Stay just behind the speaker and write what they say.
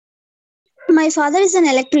My father is an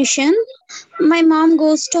electrician. My mom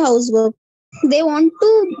goes to housework. They want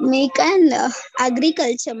to make an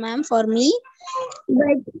agriculture, ma'am, for me.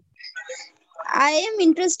 But I am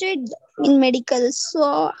interested in medical.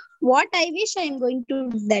 So, what I wish I am going to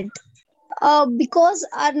do that. Because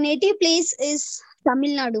our native place is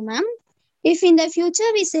Tamil Nadu, ma'am. If in the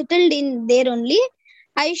future we settled in there only,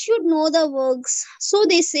 I should know the works. So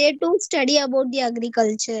they say to study about the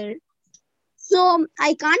agriculture. So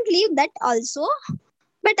I can't leave that also,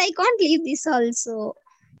 but I can't leave this also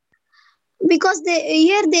because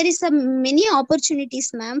here there is a many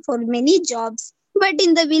opportunities, ma'am, for many jobs. But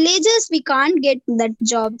in the villages we can't get that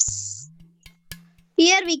jobs.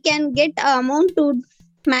 Here we can get amount to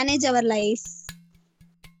manage our life.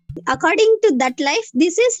 According to that life,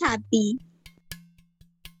 this is happy.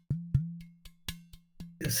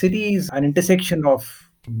 City is an intersection of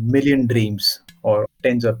million dreams or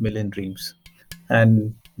tens of million dreams.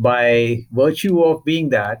 And by virtue of being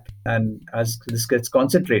that, and as this gets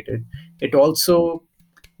concentrated, it also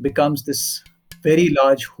becomes this very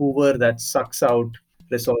large hoover that sucks out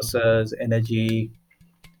resources, energy,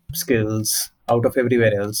 skills out of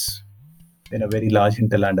everywhere else in a very large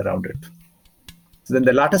hinterland around it. So then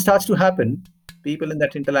the latter starts to happen. People in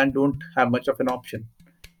that hinterland don't have much of an option.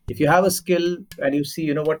 If you have a skill and you see,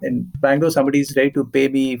 you know what, in Bangalore, somebody is ready to pay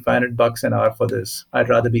me $500 an hour for this, I'd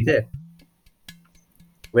rather be there.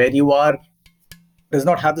 Where you are does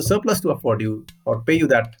not have the surplus to afford you or pay you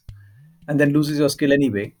that, and then loses your skill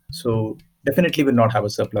anyway. So definitely will not have a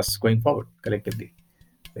surplus going forward collectively.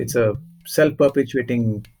 It's a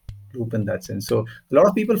self-perpetuating loop in that sense. So a lot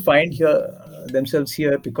of people find here themselves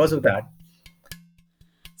here because of that.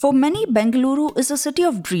 For many, Bengaluru is a city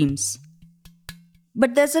of dreams.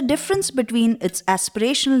 But there's a difference between its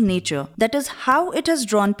aspirational nature, that is, how it has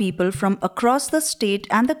drawn people from across the state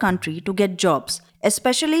and the country to get jobs,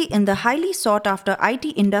 especially in the highly sought after IT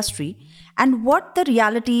industry, and what the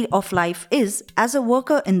reality of life is as a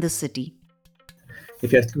worker in this city.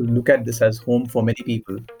 If you have to look at this as home for many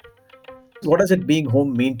people, what does it being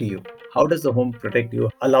home mean to you? How does the home protect you,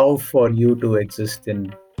 allow for you to exist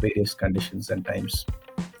in various conditions and times?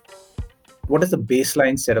 What is the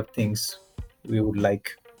baseline set of things we would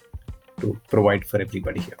like to provide for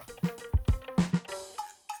everybody here?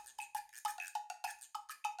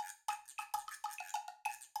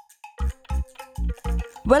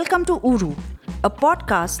 Welcome to Uru, a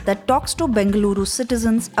podcast that talks to Bengaluru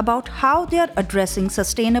citizens about how they are addressing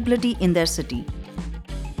sustainability in their city.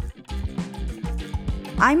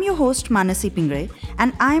 I'm your host Manasi Pingre,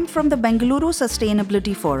 and I'm from the Bengaluru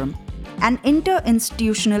Sustainability Forum, an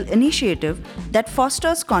inter-institutional initiative that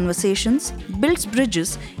fosters conversations, builds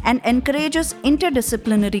bridges, and encourages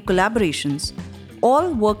interdisciplinary collaborations,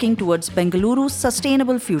 all working towards Bengaluru's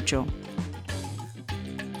sustainable future.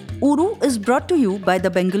 Uru is brought to you by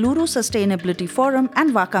the Bengaluru Sustainability Forum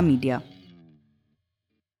and Vaka Media.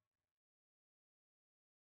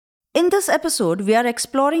 In this episode, we are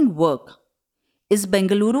exploring work. Is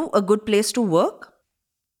Bengaluru a good place to work?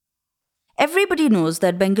 Everybody knows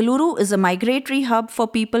that Bengaluru is a migratory hub for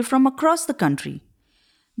people from across the country.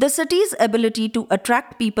 The city's ability to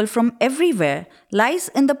attract people from everywhere lies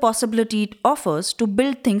in the possibility it offers to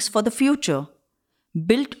build things for the future,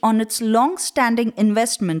 built on its long standing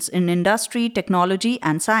investments in industry, technology,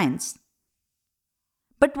 and science.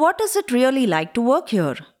 But what is it really like to work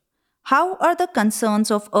here? How are the concerns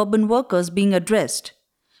of urban workers being addressed?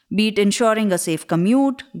 Be it ensuring a safe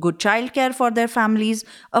commute, good childcare for their families,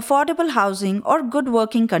 affordable housing, or good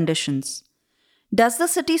working conditions. Does the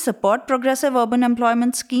city support progressive urban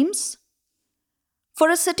employment schemes? For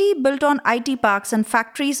a city built on IT parks and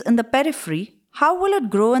factories in the periphery, how will it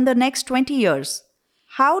grow in the next 20 years?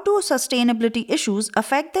 How do sustainability issues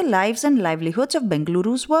affect the lives and livelihoods of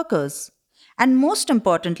Bengaluru's workers? And most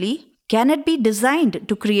importantly, can it be designed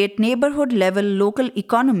to create neighborhood level local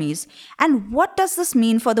economies? And what does this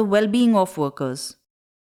mean for the well being of workers?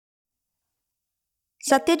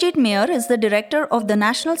 Satyajit Mayer is the director of the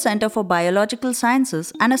National Center for Biological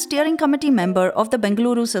Sciences and a steering committee member of the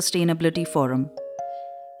Bengaluru Sustainability Forum.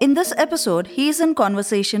 In this episode, he is in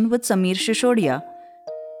conversation with Samir Shishodia.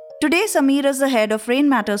 Today, Samir is the head of Rain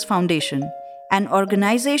Matters Foundation, an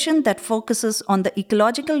organization that focuses on the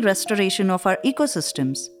ecological restoration of our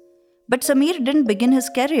ecosystems. But Samir didn't begin his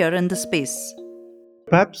career in this space.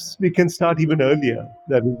 Perhaps we can start even earlier,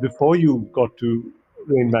 that is, before you got to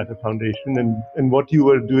Rain Matter Foundation and what you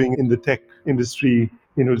were doing in the tech industry,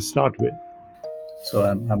 to start with. So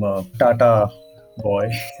I'm a Tata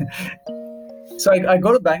boy. So I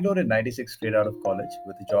go to Bangalore in '96 straight out of college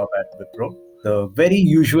with a job at Wipro. The very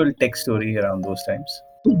usual tech story around those times.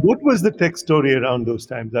 What was the tech story around those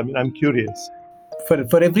times? I mean, I'm curious.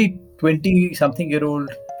 For every 20 something year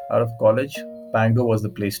old out of college, Bangalore was the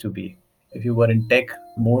place to be. If you were in tech,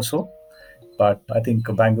 more so. But I think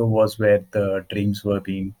Bangalore was where the dreams were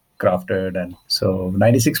being crafted. And so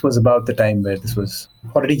 96 was about the time where this was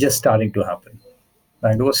already just starting to happen.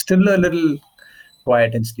 Bangalore was still a little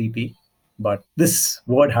quiet and sleepy, but this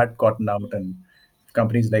word had gotten out, and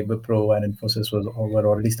companies like Wipro and Infosys were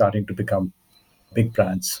already starting to become big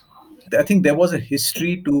brands. I think there was a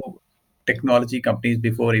history to technology companies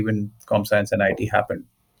before even com science and IT happened,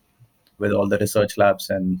 with all the research labs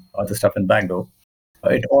and other stuff in Bangalore.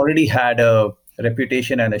 It already had a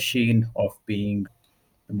reputation and a sheen of being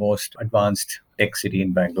the most advanced tech city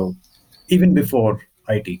in Bangalore, even before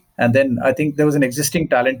IT. And then I think there was an existing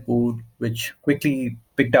talent pool which quickly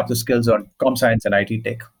picked up the skills on com science and IT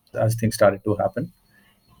tech as things started to happen.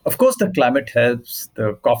 Of course, the climate helps,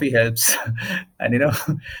 the coffee helps, and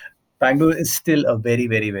Bangalore is still a very,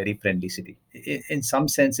 very, very friendly city. In some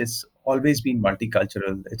sense, it's always been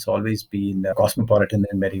multicultural. It's always been cosmopolitan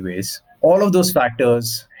in many ways. All of those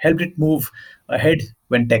factors helped it move ahead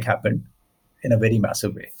when tech happened in a very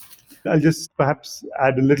massive way. I'll just perhaps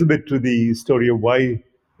add a little bit to the story of why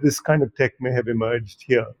this kind of tech may have emerged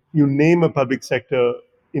here. You name a public sector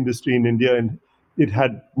industry in India, and it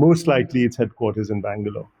had most likely its headquarters in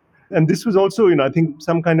Bangalore. And this was also, I think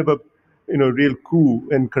some kind of a, real coup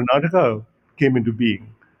when Karnataka came into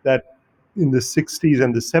being. That in the 60s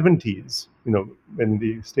and the 70s, when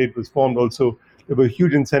the state was formed, also there were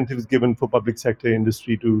huge incentives given for public sector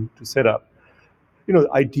industry to set up.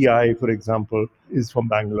 ITI, for example, is from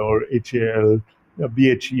Bangalore, HAL,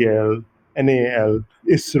 BHEL, NAL,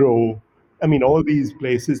 ISRO. I mean, all these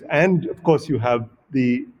places. And of course, you have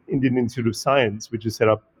the Indian Institute of Science, which is set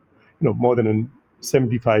up, more than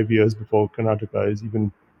 75 years before Karnataka has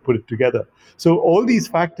even put it together. So all these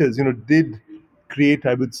factors, did create,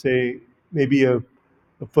 I would say, maybe a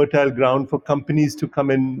fertile ground for companies to come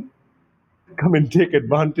and take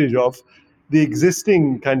advantage of the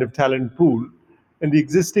existing kind of talent pool and the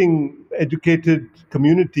existing educated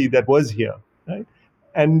community that was here, right?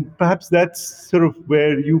 And perhaps that's sort of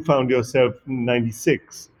where you found yourself in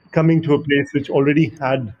 96, coming to a place which already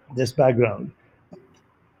had this background.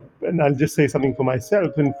 And I'll just say something for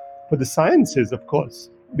myself and for the sciences, of course,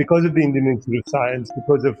 because of the Indian Institute of Science,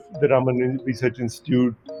 because of the Raman Research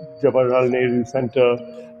Institute, Jawaharlal Nehru Center,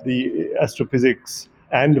 the astrophysics,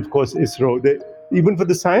 and of course ISRO. Even for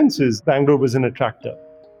the sciences, Bangalore was an attractor.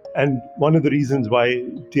 And one of the reasons why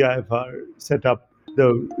TIFR set up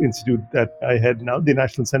the institute that I head now, the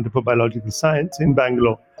National Center for Biological Science in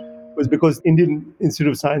Bangalore, was because Indian Institute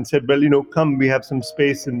of Science said, well, come, we have some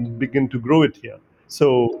space and begin to grow it here.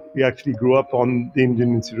 So we actually grew up on the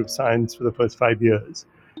Indian Institute of Science for the first 5 years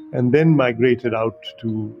and then migrated out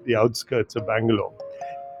to the outskirts of Bangalore.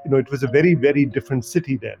 It was a very, very different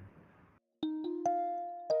city then.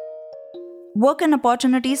 Work and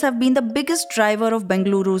opportunities have been the biggest driver of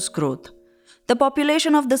Bengaluru's growth. The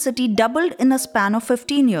population of the city doubled in a span of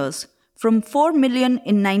 15 years, from 4 million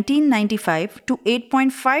in 1995 to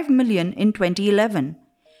 8.5 million in 2011.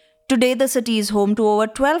 Today, the city is home to over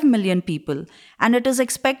 12 million people, and it is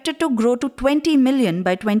expected to grow to 20 million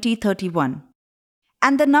by 2031.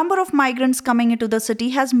 And the number of migrants coming into the city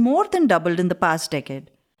has more than doubled in the past decade.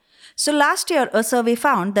 So last year, a survey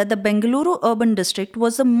found that the Bengaluru urban district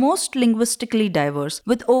was the most linguistically diverse,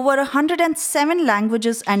 with over 107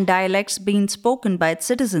 languages and dialects being spoken by its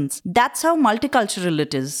citizens. That's how multicultural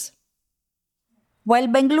it is. While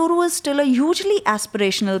Bengaluru is still a hugely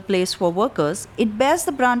aspirational place for workers, it bears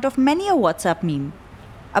the brunt of many a WhatsApp meme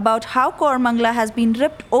about how Koramangala has been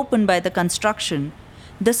ripped open by the construction,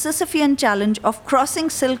 the Sisyphean challenge of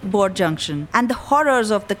crossing Silk Board Junction, and the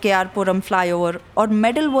horrors of the KR-Puram flyover or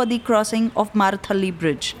medal-worthy crossing of Marathalli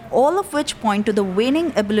Bridge, all of which point to the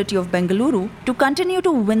waning ability of Bengaluru to continue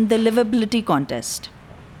to win the livability contest.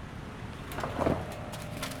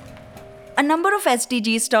 A number of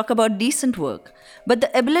SDGs talk about decent work, but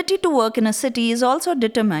the ability to work in a city is also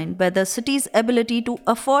determined by the city's ability to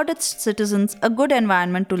afford its citizens a good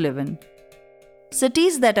environment to live in.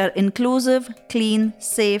 Cities that are inclusive, clean,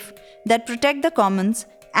 safe, that protect the commons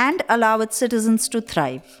and allow its citizens to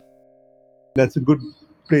thrive. That's a good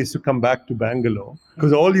place to come back to Bangalore,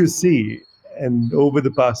 because all you see, and over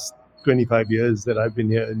the past 25 years that I've been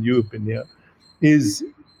here and you've been here, is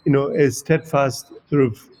a steadfast sort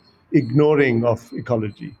of ignoring of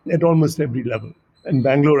ecology at almost every level. And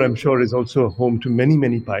Bangalore, I'm sure, is also home to many,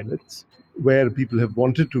 many pilots where people have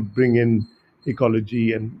wanted to bring in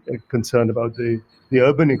ecology and are concerned about the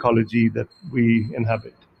urban ecology that we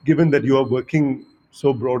inhabit. Given that you are working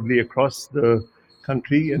so broadly across the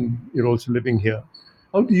country, and you're also living here.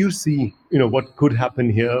 How do you see, what could happen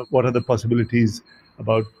here? What are the possibilities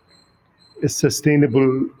about a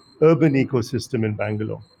sustainable urban ecosystem in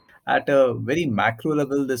Bangalore? At a very macro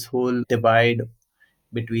level, this whole divide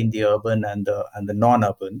between the urban and the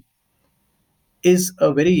non-urban is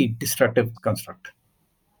a very destructive construct.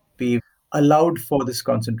 We've allowed for this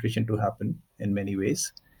concentration to happen in many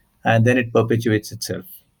ways, and then it perpetuates itself,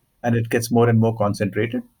 and it gets more and more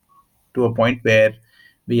concentrated to a point where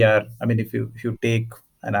we are. I mean, if you take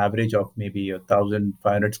an average of maybe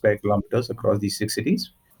 1,500 square kilometers across these six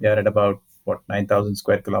cities, we are at about what 9,000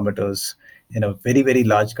 square kilometers in a very very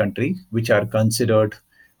large country, which are considered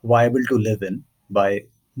viable to live in by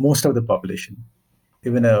most of the population.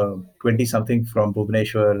 Even a 20 something from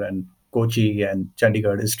Bhubaneswar and Kochi and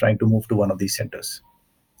Chandigarh is trying to move to one of these centers.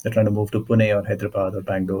 They're trying to move to Pune or Hyderabad or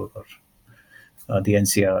Bangalore or the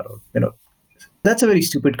NCR. That's a very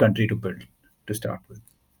stupid country to build to start with,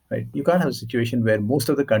 right? You can't have a situation where most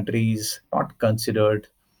of the country is not considered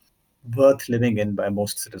worth living in by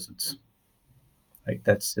most citizens, right?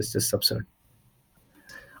 That's just absurd.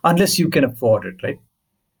 Unless you can afford it, right?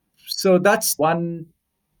 So that's one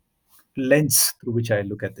lens through which I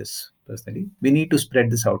look at this personally. We need to spread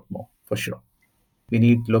this out more for sure. We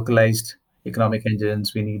need localized economic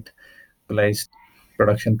engines. We need localized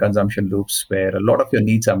production consumption loops where a lot of your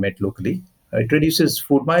needs are met locally. It reduces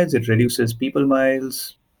food miles, it reduces people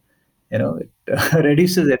miles, it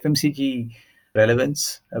reduces FMCG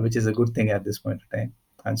relevance, which is a good thing at this point in time,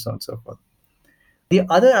 and so on and so forth. The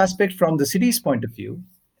other aspect from the city's point of view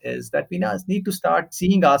is that we now need to start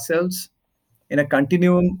seeing ourselves in a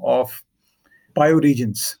continuum of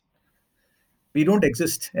bioregions. We don't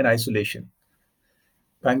exist in isolation.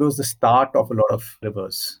 Bangalore is the start of a lot of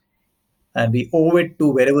rivers, and we owe it to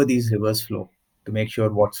wherever these rivers flow to make sure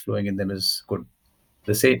what's flowing in them is good.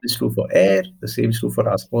 The same is true for air, the same is true for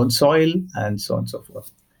our own soil, and so on and so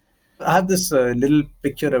forth. I have this little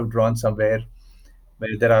picture I've drawn somewhere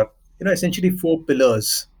where there are, essentially four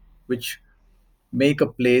pillars which make a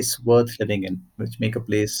place worth living in, which make a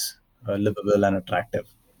place livable and attractive.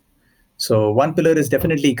 So one pillar is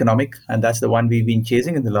definitely economic, and that's the one we've been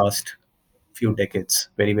chasing in the last few decades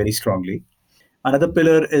very, very strongly. Another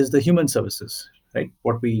pillar is the human services, right?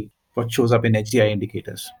 What shows up in HDI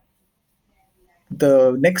indicators.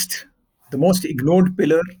 The next, the most ignored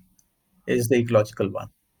pillar is the ecological one,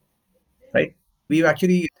 right? We've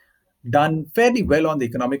actually done fairly well on the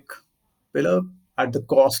economic pillar at the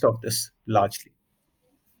cost of this largely.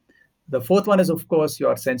 The fourth one is, of course,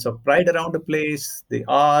 your sense of pride around a place, the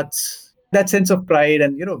arts, that sense of pride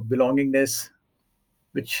and belongingness,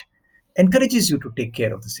 which encourages you to take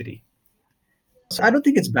care of the city. So I don't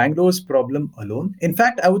think it's Bangalore's problem alone. In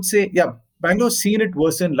fact, I would say, yeah, Bangalore's seen it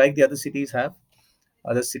worsen like the other cities have,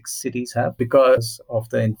 other six cities have, because of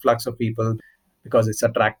the influx of people, because it's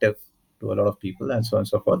attractive to a lot of people, and so on and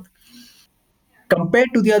so forth. Compared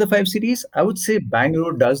to the other five cities, I would say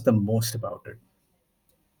Bangalore does the most about it.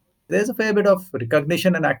 There's a fair bit of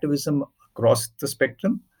recognition and activism across the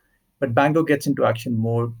spectrum, but Bangalore gets into action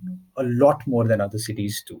a lot more than other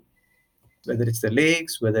cities do. Whether it's the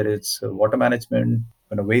lakes, whether it's water management,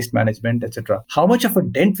 waste management, etc. How much of a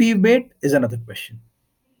dent we've made is another question.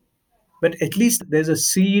 But at least there's a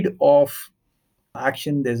seed of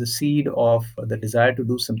action, there's a seed of the desire to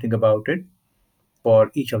do something about it for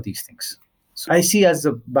each of these things. So I see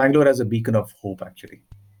Bangalore as a beacon of hope, actually,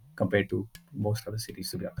 compared to most other cities,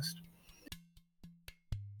 to be honest.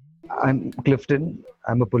 I'm Clifton.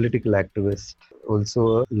 I'm a political activist,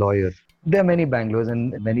 also a lawyer. There are many Bangalores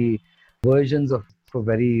and many versions of a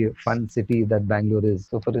very fun city that Bangalore is.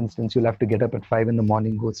 So, for instance, you'll have to get up at 5 in the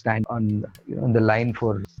morning, go stand on the line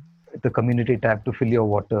for the community tap to fill your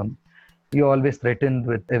water. You're always threatened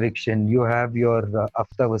with eviction. You have your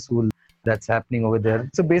Afta Vasool that's happening over there.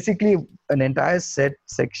 So basically, an entire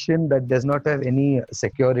section that does not have any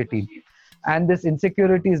security. And this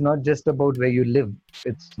insecurity is not just about where you live.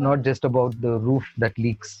 It's not just about the roof that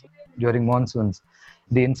leaks during monsoons.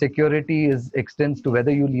 The insecurity extends to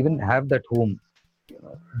whether you'll even have that home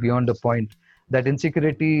beyond a point. That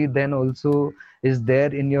insecurity then also is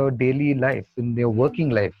there in your daily life, in your working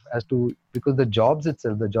life, because the jobs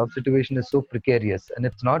itself, the job situation is so precarious. And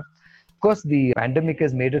it's not, of course, the pandemic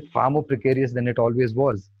has made it far more precarious than it always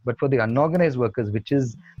was. But for the unorganized workers, which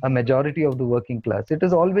is a majority of the working class, it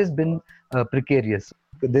has always been precarious.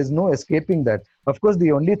 There's no escaping that. Of course,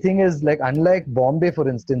 the only thing is, like, unlike Bombay, for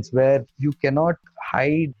instance, where you cannot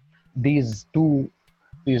hide these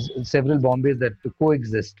several Bombays that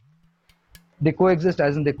coexist. They coexist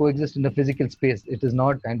as in they coexist in a physical space. It is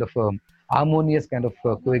not kind of harmonious kind of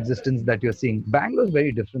coexistence that you're seeing. Bangalore is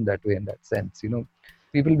very different that way in that sense.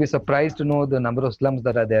 People will be surprised to know the number of slums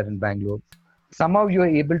that are there in Bangalore. Somehow you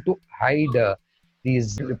are able to hide these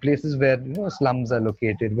places where slums are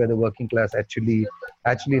located, where the working class actually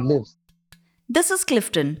lives. This is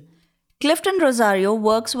Clifton. Clifton Rosario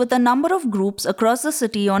works with a number of groups across the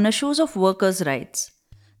city on issues of workers' rights.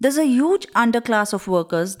 There's a huge underclass of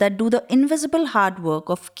workers that do the invisible hard work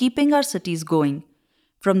of keeping our cities going.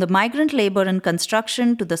 From the migrant labor in construction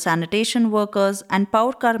to the sanitation workers and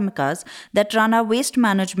power karmikas that run our waste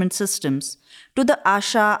management systems, to the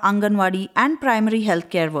Asha, Anganwadi, and primary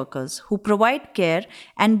healthcare workers who provide care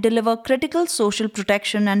and deliver critical social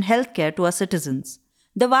protection and healthcare to our citizens.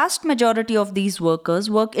 The vast majority of these workers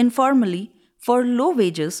work informally for low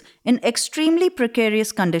wages in extremely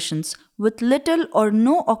precarious conditions with little or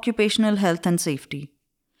no occupational health and safety.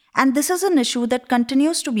 And this is an issue that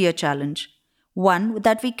continues to be a challenge, one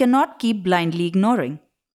that we cannot keep blindly ignoring.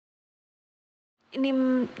 ನಿಮ್ಮ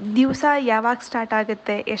ದಿವಸ ಯಾವಾಗ start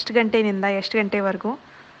ಆಗುತ್ತೆ? ಎಷ್ಟು ಗಂಟೆಯಿಂದ ಎಷ್ಟು ಗಂಟೆವರೆಗೂ?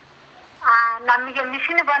 ನಮಗೆ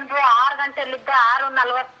machine ಬಂದು 6 ಗಂಟೆಲಿದ್ದ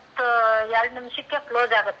 6:42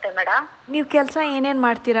 ಕ್ಲೋಸ್ ಆಗುತ್ತೆ ಮೇಡಮ್. ನೀವು ಕೆಲಸ ಏನೇನು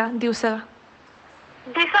ಮಾಡ್ತೀರಾ ದಿವಸ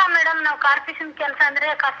ಮೇಡಮ್? ನಾವು ಕಾರ್ಪೊರೇಷನ್ ಕೆಲಸ ಅಂದ್ರೆ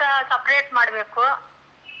ಕಸ ಸಪರೇಟ್ ಮಾಡಬೇಕು,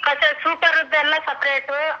 ಕಸ ಸೂಪರ್ದೆಲ್ಲ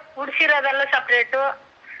ಸಪರೇಟು, ಉಡ್ಸಿರೋದೆಲ್ಲ ಸಪರೇಟು,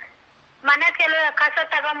 ಮನೆ ಕಸ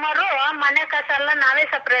ತಗೊಂಬರು ಮನೆ ಕಸ ಎಲ್ಲ ನಾವೇ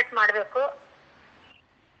ಸಪರೇಟ್ ಮಾಡಬೇಕು.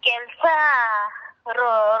 ಕೆಲಸ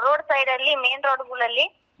ರೋಡ್ ಸೈಡ್ ಅಲ್ಲಿ ಮೇನ್ ರೋಡ್ಗಳಲ್ಲಿ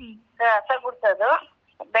ಕಸ ಗುಡ್ಸೋದು.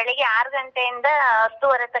 ಬೆಳಿಗ್ಗೆ 6 ಗಂಟೆಯಿಂದ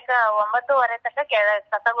 10:30 ತನಕ 9:30 ತನಕ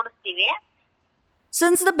ಕಸ ಗುಡಿಸ್ತೀವಿ.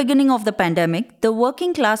 Since the beginning of the pandemic, the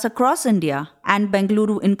working class across India, and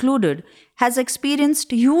Bengaluru included, has experienced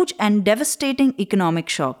huge and devastating economic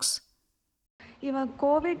shocks. ಇವಾಗ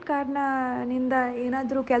ಕೋವಿಡ್ ಕಾರಣದಿಂದ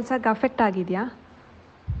ಏನಾದರೂ ಕೆಲಸಕ್ಕೆ ಅಫೆಕ್ಟ್ ಆಗಿದೆಯಾ?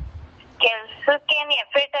 ಕೆಲ್ಸಕ್ಕೇನು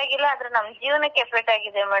ಎಫೆಕ್ಟ್ ಆಗಿಲ್ಲ, ಆದ್ರೆ ನಮ್ ಜೀವನಕ್ಕೆ ಎಫೆಕ್ಟ್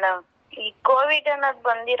ಆಗಿದೆ ಮೇಡಮ್. ಈ ಕೋವಿಡ್ ಅನ್ನೋದು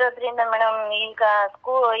ಬಂದಿರೋದ್ರಿಂದ ಮೇಡಮ್ ಈಗ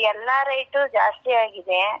ಎಲ್ಲಾ ರೇಟು ಜಾಸ್ತಿ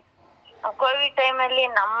ಆಗಿದೆ. ಕೋವಿಡ್ ಟೈಮಲ್ಲಿ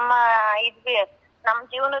ನಮ್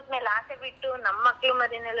ಜೀವನದ ಮೇಲೆ ಆಸೆ ಬಿಟ್ಟು ನಮ್ಮ ಮಕ್ಳು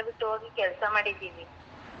ಮರಿನೆಲ್ಲ ಬಿಟ್ಟು ಹೋಗಿ ಕೆಲಸ ಮಾಡಿದೀವಿ.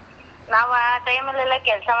 ನಾವ್ ಆ ಟೈಮಲ್ಲೆಲ್ಲ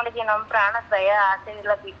ಕೆಲಸ ಮಾಡಿದೀವಿ, ನಮ್ ಪ್ರಾಣದ ಭಯ ಆಸೆ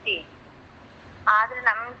ಎಲ್ಲ ಬಿಟ್ಟು. ಆದ್ರೆ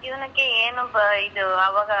ನಮ್ ಜೀವನಕ್ಕೆ ಏನು ಇದು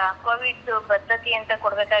ಅವಾಗ ಕೋವಿಡ್ ಪದ್ಧತಿ ಅಂತ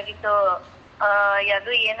ಕೊಡ್ಬೇಕಾಗಿತ್ತು,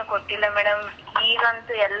 ಅದು ಏನು ಕೊಟ್ಟಿಲ್ಲ ಮೇಡಮ್.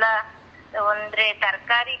 ಈಗಂತೂ ಎಲ್ಲ ಒಂದ್ರೆ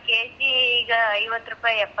ತರಕಾರಿ ಕೆಜಿ ಈಗ 50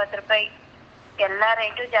 ರೂಪಾಯಿ 70 ರೂಪಾಯಿ ಎಲ್ಲಾ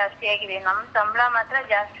ರೇಟು ಜಾಸ್ತಿ ಆಗಿದೆ. ನಮ್ ಸಂಬಳ ಮಾತ್ರ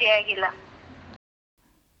ಜಾಸ್ತಿ ಆಗಿಲ್ಲ.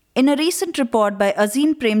 In a recent report by Azim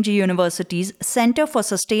Premji University's Center for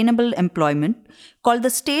Sustainable Employment, called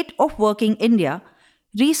the State of Working India,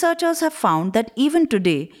 researchers have found that even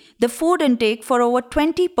today, the food intake for over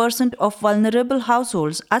 20% of vulnerable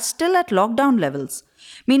households are still at lockdown levels,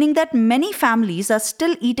 meaning that many families are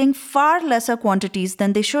still eating far lesser quantities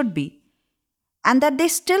than they should be, and that they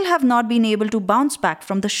still have not been able to bounce back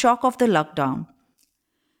from the shock of the lockdown.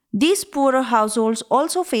 These poorer households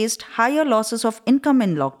also faced higher losses of income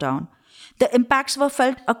in lockdown. The impacts were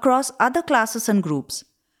felt across other classes and groups.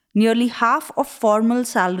 Nearly half of formal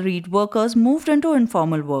salaried workers moved into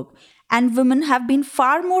informal work, and women have been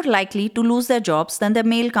far more likely to lose their jobs than their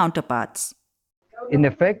male counterparts. In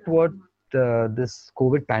effect, what this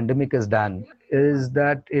COVID pandemic has done is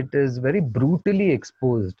that it is very brutally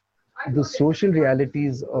exposed the social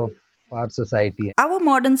realities of our society. Our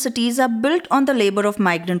modern cities are built on the labor of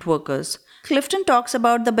migrant workers. Clifton talks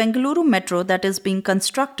about the Bengaluru metro that is being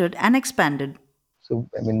constructed and expanded. So,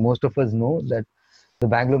 most of us know that the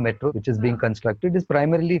Bangalore metro, which is being constructed, is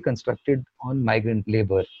primarily constructed on migrant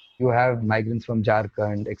labor. You have migrants from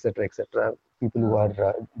Jharkhand, etc., people who are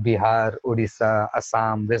Bihar, Odisha,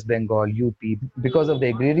 Assam, West Bengal, UP. Because of the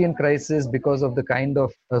agrarian crisis, because of the kind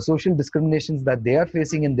of social discriminations that they are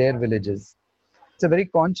facing in their villages. It's a very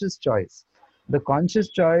conscious choice. The conscious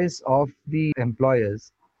choice of the employers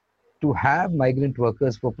to have migrant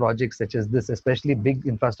workers for projects such as this, especially big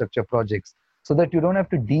infrastructure projects, so that you don't have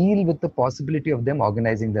to deal with the possibility of them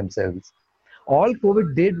organizing themselves. All COVID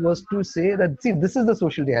did was to say that, see, this is the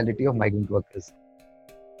social reality of migrant workers.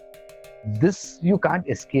 This you can't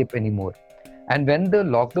escape anymore. And when the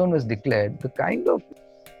lockdown was declared, the kind of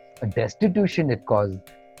destitution it caused,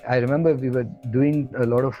 I remember we were doing a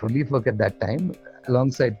lot of relief work at that time,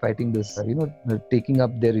 alongside fighting this, taking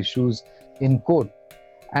up their issues in court.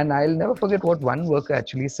 And I'll never forget what one worker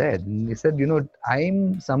actually said. He said,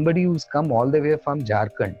 I'm somebody who's come all the way from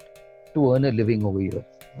Jharkhand to earn a living over here.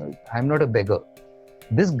 I'm not a beggar.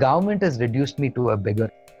 This government has reduced me to a beggar.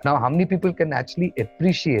 Now, how many people can actually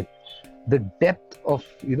appreciate the depth of,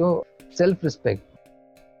 self-respect?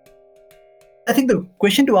 I think the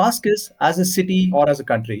question to ask is, as a city or as a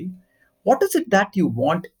country, What is it that you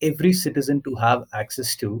want every citizen to have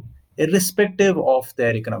access to, irrespective of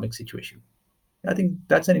their economic situation? I think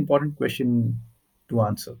that's an important question to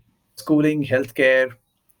answer. Schooling, healthcare,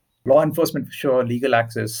 law enforcement for sure, legal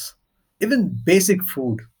access, even basic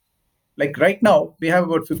food. Like right now, we have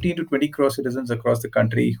about 15 to 20 crore citizens across the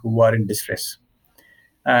country who are in distress.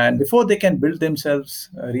 And before they can build themselves,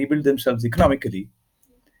 rebuild themselves economically,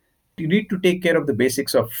 you need to take care of the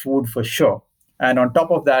basics of food for sure. And on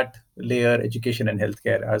top of that, layer education and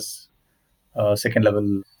healthcare as second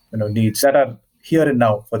level needs that are here and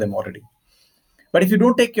now for them already. But if you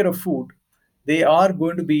don't take care of food, they are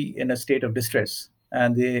going to be in a state of distress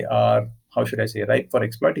and they are, how should I say, ripe for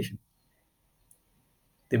exploitation.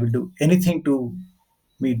 They will do anything to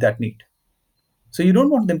meet that need. So you don't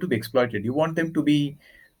want them to be exploited. You want them to be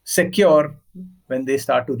secure when they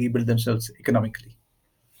start to rebuild themselves economically.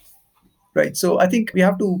 Right. So I think we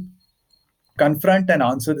have to confront and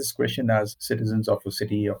answer this question as citizens of a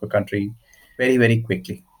city, of a country, very, very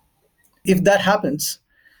quickly. If that happens,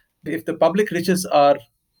 if the public riches are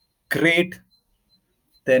great,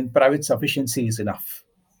 then private sufficiency is enough.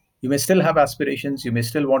 You may still have aspirations. You may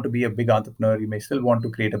still want to be a big entrepreneur. You may still want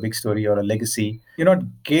to create a big story or a legacy. You're not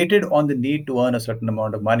gated on the need to earn a certain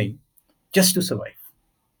amount of money just to survive.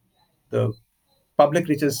 The public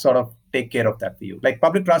riches sort of take care of that for you. Like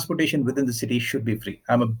public transportation within the city should be free.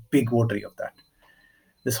 I'm a big votary of that.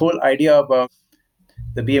 This whole idea about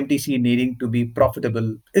the BMTC needing to be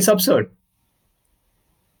profitable is absurd.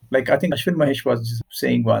 Like I think Ashwin Mahesh was just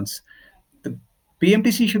saying once, the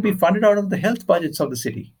BMTC should be funded out of the health budgets of the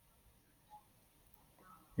city.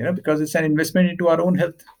 Because it's an investment into our own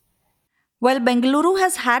health. Well, Bengaluru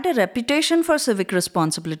has had a reputation for civic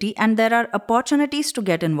responsibility and there are opportunities to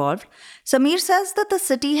get involved. Samir says that the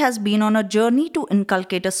city has been on a journey to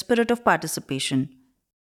inculcate a spirit of participation.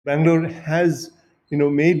 Bangalore has,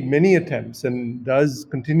 made many attempts and does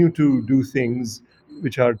continue to do things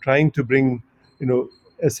which are trying to bring,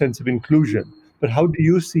 a sense of inclusion. But how do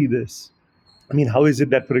you see this? I mean, how is it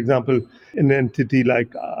that, for example, an entity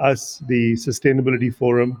like us, the Sustainability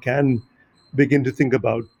Forum, can begin to think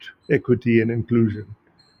about equity and inclusion?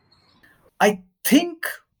 I think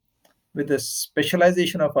with the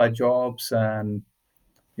specialization of our jobs and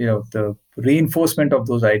the reinforcement of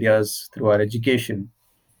those ideas through our education,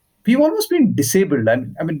 we've almost been disabled.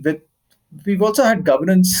 We've also had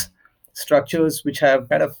governance structures which have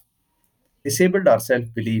kind of disabled our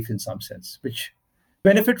self-belief in some sense, which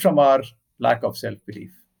benefit from our lack of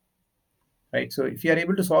self-belief. Right. So if you are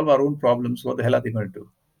able to solve our own problems, what the hell are they going to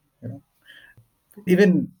do?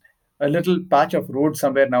 Even a little patch of road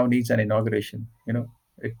somewhere now needs an inauguration.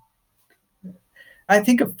 I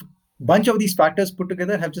think a bunch of these factors put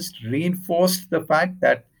together have just reinforced the fact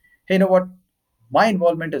that, hey, you know what? My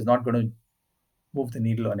involvement is not going to move the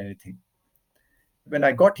needle on anything. When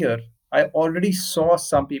I got here, I already saw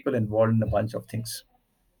some people involved in a bunch of things.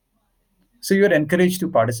 So you're encouraged to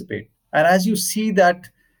participate. And as you see that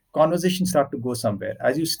conversation start to go somewhere,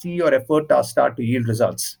 as you see your effort start to yield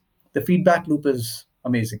results, the feedback loop is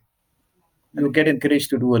amazing. You get encouraged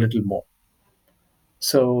to do a little more.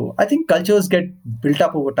 So I think cultures get built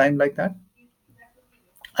up over time like that.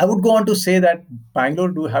 I would go on to say that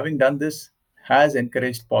Bangalore, having done this, has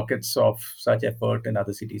encouraged pockets of such effort in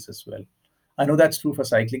other cities as well. I know that's true for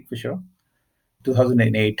cycling for sure.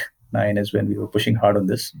 2008-9 is when we were pushing hard on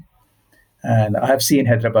this. And I have seen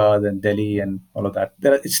Hyderabad and Delhi and all of that.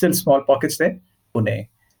 There are still small pockets there, Pune,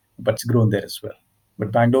 but it's grown there as well.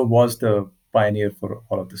 But Bangalore was the pioneer for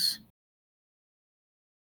all of this.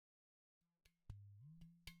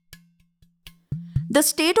 The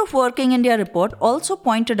State of Working India report also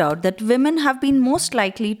pointed out that women have been most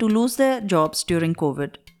likely to lose their jobs during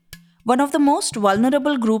COVID. One of the most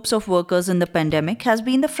vulnerable groups of workers in the pandemic has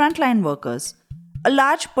been the frontline workers, a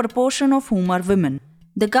large proportion of whom are women.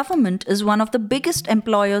 The government is one of the biggest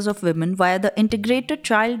employers of women via the Integrated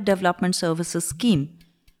Child Development Services Scheme,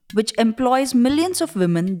 which employs millions of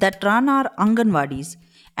women that run our Anganwadis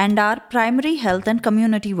and are primary health and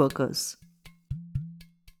community workers.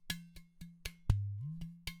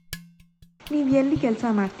 ನೀವು ಎಲ್ಲಿ ಕೆಲಸ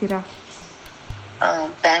ಮಾಡ್ತೀರಾ?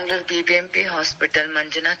 Bangalore BBMP hospital,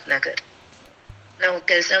 Manjunath Nagar. ನಾವು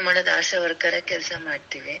ಕೆಲಸ ಮಾಡೋದು ಆಶಾ ವರ್ಕರ ಕೆಲಸ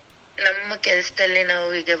ಮಾಡ್ತೀವಿ. ನಮ್ಮ ಕೆಲಸದಲ್ಲಿ ನಾವು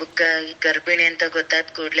ಈಗ ಗರ್ಭಿಣಿ ಅಂತ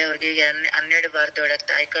ಗೊತ್ತಾದ ಕೂಡಲೇ ಅವ್ರಿಗೆ 12 ವಾರದೊಳಗೆ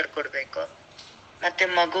ತಾಯಿ ಕಾರ್ಡ್ ಕೊಡ್ಬೇಕು. ಮತ್ತೆ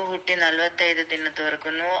ಮಗು ಹುಟ್ಟಿ 45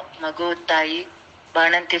 ದಿನದವರೆಗೂ ಮಗು ತಾಯಿ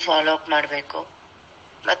ಬಾಣಂತಿ ಫಾಲೋ ಅಪ್ ಮಾಡ್ಬೇಕು.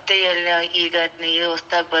 ಮತ್ತೆ ಈಗ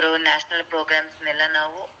ಹೊಸದಾಗಿ ಬರೋ ನ್ಯಾಷನಲ್ ಪ್ರೋಗ್ರಾಮ್ಸ್ನೆಲ್ಲ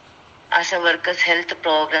ನಾವು ಆಶಾ ವರ್ಕರ್ಸ್ ಹೆಲ್ತ್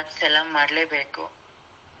ಪ್ರೋಗ್ರಾಮ್ಸ್ ಎಲ್ಲ ಮಾಡ್ಲೇಬೇಕು.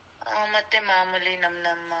 ಮತ್ತೆ ಮಾಮೂಲಿ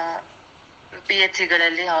ನಮ್ಮ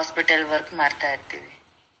PHCಗಳಲ್ಲಿ ಹಾಸ್ಪಿಟಲ್ ವರ್ಕ್ ಮಾಡ್ತಾ ಇರ್ತೀವಿ.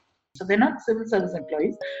 So they're not civil service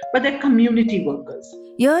employees, but they're community workers.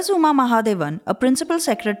 Here's Uma Mahadevan, a principal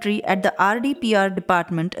secretary at the RDPR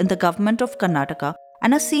department in the government of Karnataka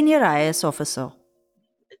and a senior IAS officer.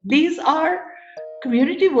 These are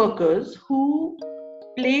community workers who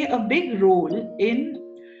play a big role in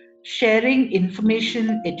sharing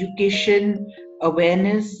information, education,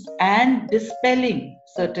 awareness, and dispelling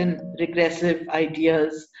certain regressive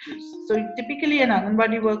ideas. So typically an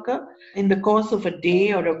Anganwadi worker in the course of a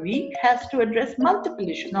day or a week has to address multiple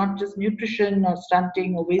issues, not just nutrition or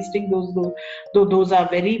stunting or wasting, though those are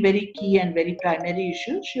very, very key and very primary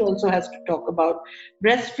issues. She also has to talk about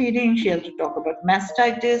breastfeeding. She has to talk about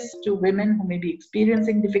mastitis to women who may be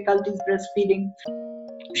experiencing difficulties breastfeeding.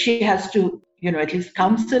 She has to, at least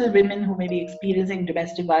counsel women who may be experiencing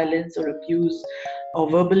domestic violence or abuse or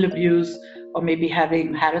verbal abuse, or maybe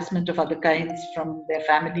having harassment of other kinds from their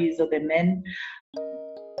families or their men.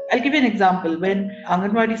 I'll give you an example. When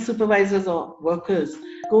Anganwadi supervisors or workers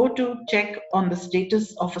go to check on the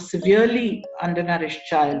status of a severely undernourished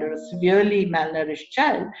child or a severely malnourished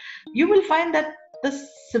child, you will find that the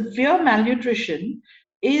severe malnutrition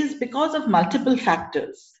is because of multiple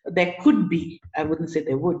factors. There could be, I wouldn't say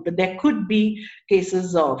there would, but there could be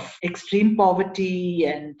cases of extreme poverty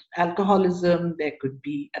and alcoholism. There could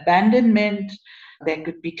be abandonment. There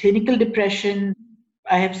could be clinical depression.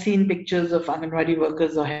 I have seen pictures of Anganwadi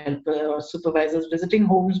workers or helper or supervisors visiting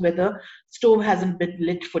homes where the stove hasn't been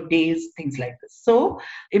lit for days, things like this. So,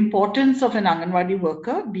 importance of an Anganwadi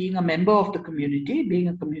worker being a member of the community, being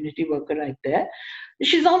a community worker right there.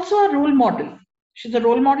 She's also a role model. She's a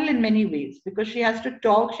role model in many ways because she has to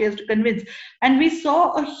talk, she has to convince. And we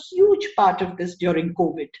saw a huge part of this during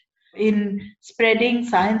COVID in spreading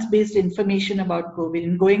science-based information about COVID,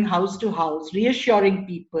 in going house to house, reassuring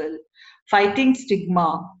people, fighting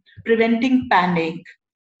stigma, preventing panic,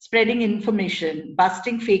 spreading information,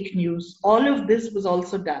 busting fake news. All of this was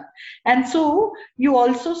also done. And so you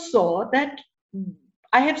also saw that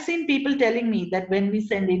I have seen people telling me that when we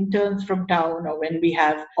send interns from town or when we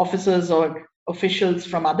have officers or officials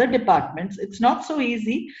from other departments, it's not so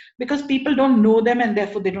easy because people don't know them and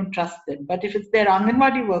therefore they don't trust them. But if it's their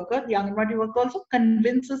Anganwadi worker, the Anganwadi worker also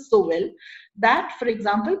convinces so well that, for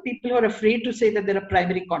example, people who are afraid to say that they're a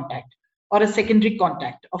primary contact or a secondary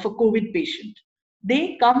contact of a COVID patient,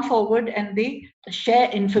 they come forward and they share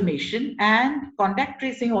information, and contact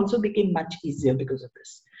tracing also became much easier because of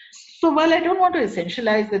this. So while I don't want to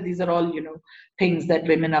essentialize that these are all, things that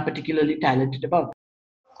women are particularly talented about.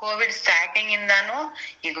 Covid starting ಇಂದಾನು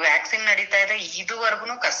ಈಗ vaccine ನಡೀತಾ ಇದೆ,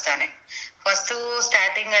 ಇದುವರೆಗೂ ಕಷ್ಟನೇ. First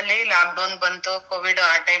starting ಅಲ್ಲಿ lock down ಬಂತು, Covid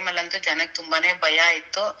ಆ time ಅಲ್ಲಂತೂ ಜನಕ್ಕೆ ತುಂಬಾನೇ ಭಯ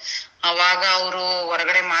ಇತ್ತು. ಅವಾಗ ಅವರು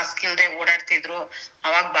ಹೊರಗಡೆ ಮಾಸ್ಕ್ ಇಲ್ದೆ ಓಡಾಡ್ತಿದ್ರು.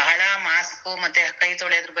 ಅವಾಗ ಬಹಳ ಮಾಸ್ಕ್ ಮತ್ತೆ ಕೈ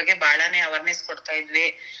ತೊಳೆಯೋದ್ರ ಬಗ್ಗೆ ಬಹಳನೇ ಅವೇರ್ನೆಸ್ ಕೊಡ್ತಾ ಇದ್ವಿ.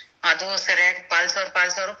 ಅದು ಸರಿಯಾಗಿ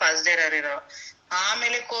ಪಾಲ್ಸೋರು ಪಾಲ್ಸ್ದೇ ಇರೋ.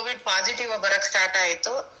 ಆಮೇಲೆ ಕೋವಿಡ್ ಪಾಸಿಟಿವ್ ಬರಕ್ ಸ್ಟಾರ್ಟ್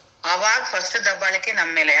ಆಯ್ತು. ಅವಾಗ ಫಸ್ಟ್ ದಬ್ಬಾಳಿಕೆ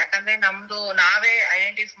ನಮ್ಮ ಮೇಲೆ, ಯಾಕಂದ್ರೆ ನಮ್ದು ನಾವೇ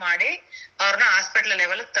ಐಡೆಂಟಿಫೈ ಮಾಡಿ ಅವ್ರನ್ನ ಹಾಸ್ಪಿಟಲ್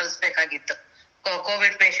ಲೆವೆಲ್ ತಲುಸ್ಬೇಕಾಗಿತ್ತು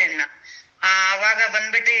ಕೋವಿಡ್ ಪೇಷಂಟ್ ನ. ಅವಾಗ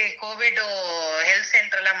ಬಂದ್ಬಿಟ್ಟು ಕೋವಿಡ್ ಹೆಲ್ತ್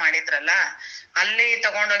ಸೆಂಟರ್ ಎಲ್ಲ ಮಾಡಿದ್ರಲ್ಲ, ಅಲ್ಲಿ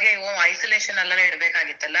ತಗೊಂಡೋಗಿ ಐಸೋಲೇಷನ್ ಅಲ್ಲೆಲ್ಲ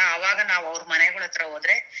ಇಡ್ಬೇಕಾಗಿತ್ತಲ್ಲ. ಅವಾಗ ನಾವು ಅವ್ರ ಮನೆಗಳ ಹತ್ರ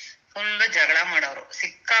ಹೋದ್ರೆ ಫುಲ್ ಜಗಳ ಮಾಡೋರು,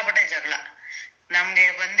 ಸಿಕ್ಕಾಪಟ್ಟೆ ಜಗಳ. ನಮ್ಗೆ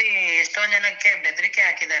ಬಂದು ಎಷ್ಟೊಂದ್ ಜನಕ್ಕೆ ಬೆದರಿಕೆ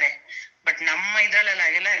ಹಾಕಿದ್ದಾರೆ. ಬಟ್ ನಮ್ಮ ಇದ್ರಲ್ಲೆಲ್ಲ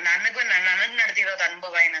ಆಗಿಲ್ಲ. ನನಗ್ ನಡೆದಿರೋದು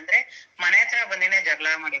ಅನುಭವ ಏನಂದ್ರೆ, ಮನೆ ಹತ್ರ ಬಂದಿನೇ ಜಗಳ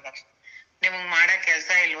ಮಾಡಿದ್ದಾರೆ. ನಿಮಗ್ ಮಾಡಕ್ ಕೆಲ್ಸ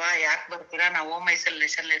ಇಲ್ವಾ, ಯಾಕೆ ಬರ್ತೀರಾ, ನಾವು ಹೋಮ್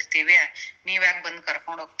ಐಸೋಲೇಷನ್ ಇರ್ತೀವಿ, ನೀವ್ ಯಾಕೆ ಬಂದ್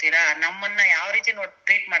ಕರ್ಕೊಂಡ್ ಹೋಗ್ತೀರಾ. ನಮ್ಮನ್ನ ಯಾವ ರೀತಿ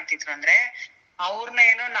ಟ್ರೀಟ್ ಮಾಡ್ತಿದ್ರು ಅಂದ್ರೆ, ಅವ್ರನ್ನ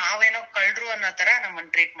ಏನೋ ನಾವೇನೋ ಕಳ್ರು ಅನ್ನೋ ತರ ನಮ್ಮನ್ನ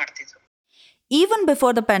ಟ್ರೀಟ್ ಮಾಡ್ತಿದ್ರು. Even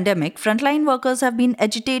before the pandemic, frontline workers have been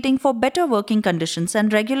agitating for better working conditions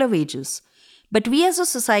and regular wages. But we as a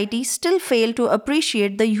society still fail to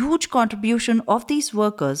appreciate the huge contribution of these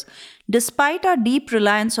workers despite our deep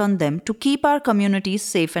reliance on them to keep our communities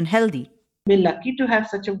safe and healthy. We're lucky to have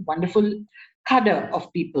such a wonderful cadre of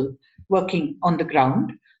people working on the ground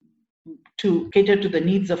to cater to the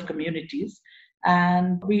needs of communities.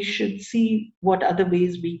 And we should see what other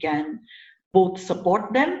ways we can both support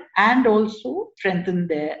them and also strengthen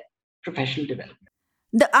their professional development.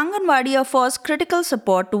 The Anganwadi offers critical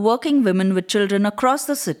support to working women with children across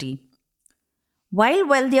the city. While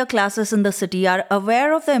wealthier classes in the city are aware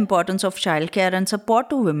of the importance of childcare and support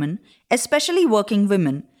to women, especially working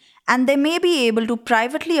women, and they may be able to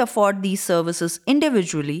privately afford these services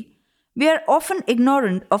individually, we are often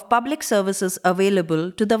ignorant of public services available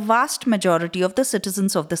to the vast majority of the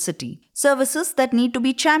citizens of the city, services that need to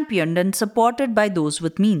be championed and supported by those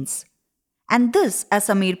with means. And this, as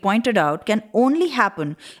Samir pointed out, can only happen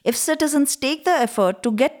if citizens take the effort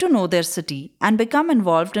to get to know their city and become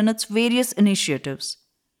involved in its various initiatives.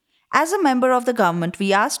 As a member of the government,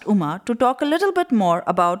 we asked Uma to talk a little bit more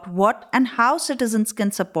about what and how citizens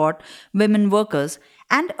can support women workers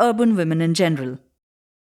and urban women in general.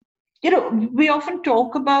 We often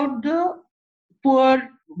talk about the poor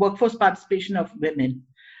workforce participation of women,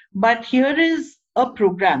 but here is a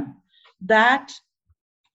program that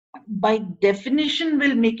by definition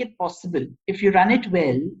will make it possible if you run it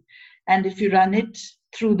well, and if you run it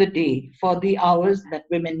through the day for the hours that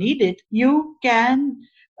women need it, you can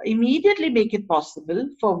immediately make it possible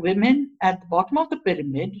for women at the bottom of the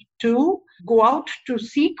pyramid to go out to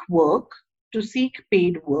seek work, to seek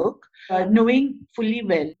paid work, knowing fully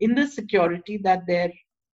well in the security that their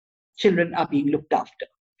children are being looked after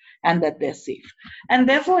and that they're safe. And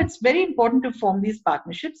therefore, it's very important to form these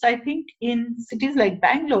partnerships. I think in cities like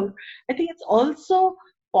Bangalore, I think it's also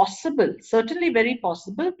possible, certainly very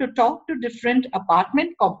possible, to talk to different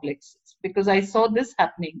apartment complexes, because I saw this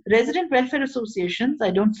happening. Resident welfare associations,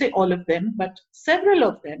 I don't say all of them, but several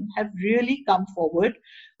of them have really come forward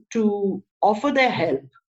to offer their help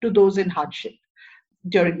to those in hardship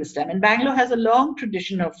during this time. And Bangalore has a long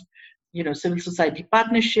tradition of civil society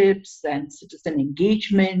partnerships and citizen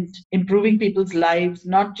engagement, improving people's lives,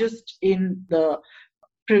 not just in the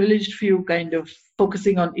privileged few kind of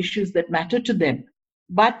focusing on issues that matter to them,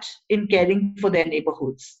 but in caring for their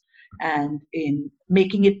neighborhoods and in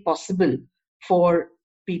making it possible for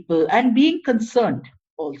people and being concerned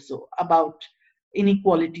also about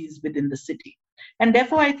inequalities within the city. And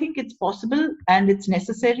therefore, I think it's possible and it's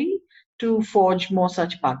necessary to forge more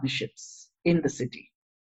such partnerships in the city.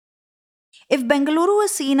 If Bengaluru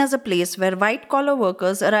is seen as a place where white-collar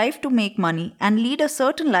workers arrive to make money and lead a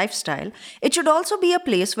certain lifestyle, it should also be a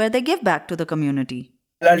place where they give back to the community.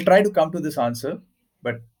 I'll try to come to this answer,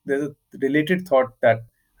 but there's a related thought that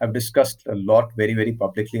I've discussed a lot very, very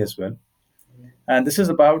publicly as well. And this is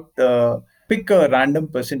about pick a random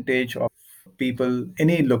percentage of people,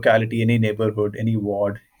 any locality, any neighborhood, any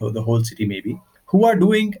ward, or the whole city maybe, who are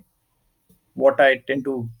doing what I tend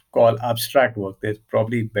to call abstract work. There's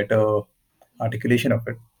probably better articulation of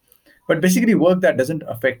it. But basically work that doesn't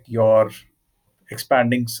affect your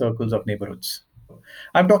expanding circles of neighborhoods.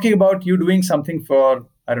 I'm talking about you doing something for,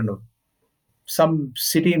 I don't know, some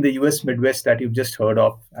city in the US Midwest that you've just heard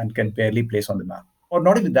of and can barely place on the map. Or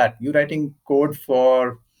not even that, you're writing code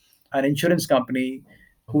for an insurance company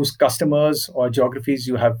whose customers or geographies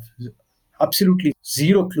you have absolutely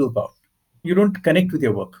zero clue about. You don't connect with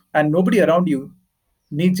your work, and nobody around you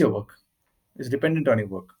needs your work, is dependent on your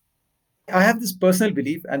work. I have this personal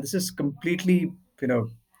belief, and this is completely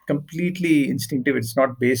instinctive. It's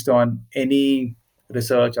not based on any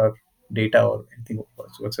research or data or anything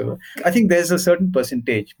whatsoever. I think there's a certain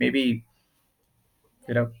percentage, maybe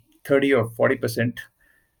 30 or 40%,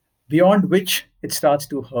 beyond which it starts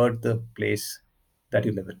to hurt the place that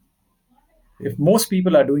you live in. If most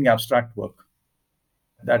people are doing abstract work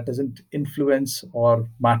that doesn't influence or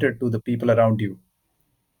matter to the people around you,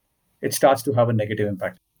 it starts to have a negative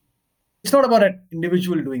impact. It's not about an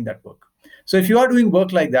individual doing that work. So if you are doing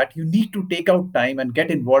work like that, you need to take out time and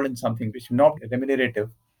get involved in something which is not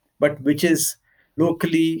remunerative, but which is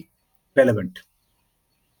locally relevant,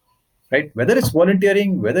 right? Whether it's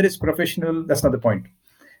volunteering, whether it's professional, that's not the point.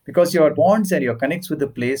 Because your bonds and your connects with the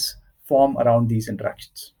place form around these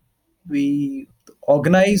interactions. We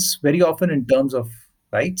organize very often in terms of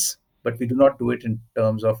rights, but we do not do it in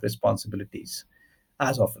terms of responsibilities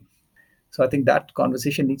as often. So I think that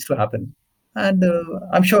conversation needs to happen. And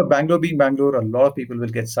I'm sure Bangalore being Bangalore, a lot of people will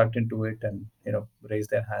get sucked into it and raise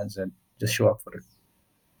their hands and just show up for it.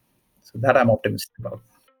 So that I'm optimistic about.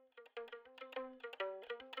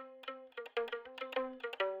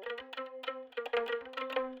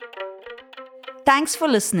 Thanks for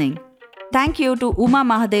listening. Thank you to Uma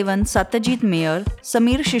Mahadevan, Satyajit Mayer,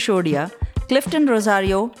 Samir Shishodia, Clifton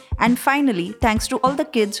Rosario, and finally, thanks to all the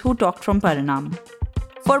kids who talked from Parinam.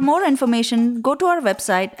 For more information, go to our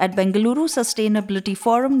website at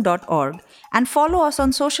bengalurusustainabilityforum.org and follow us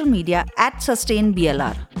on social media at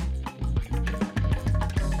SustainBLR.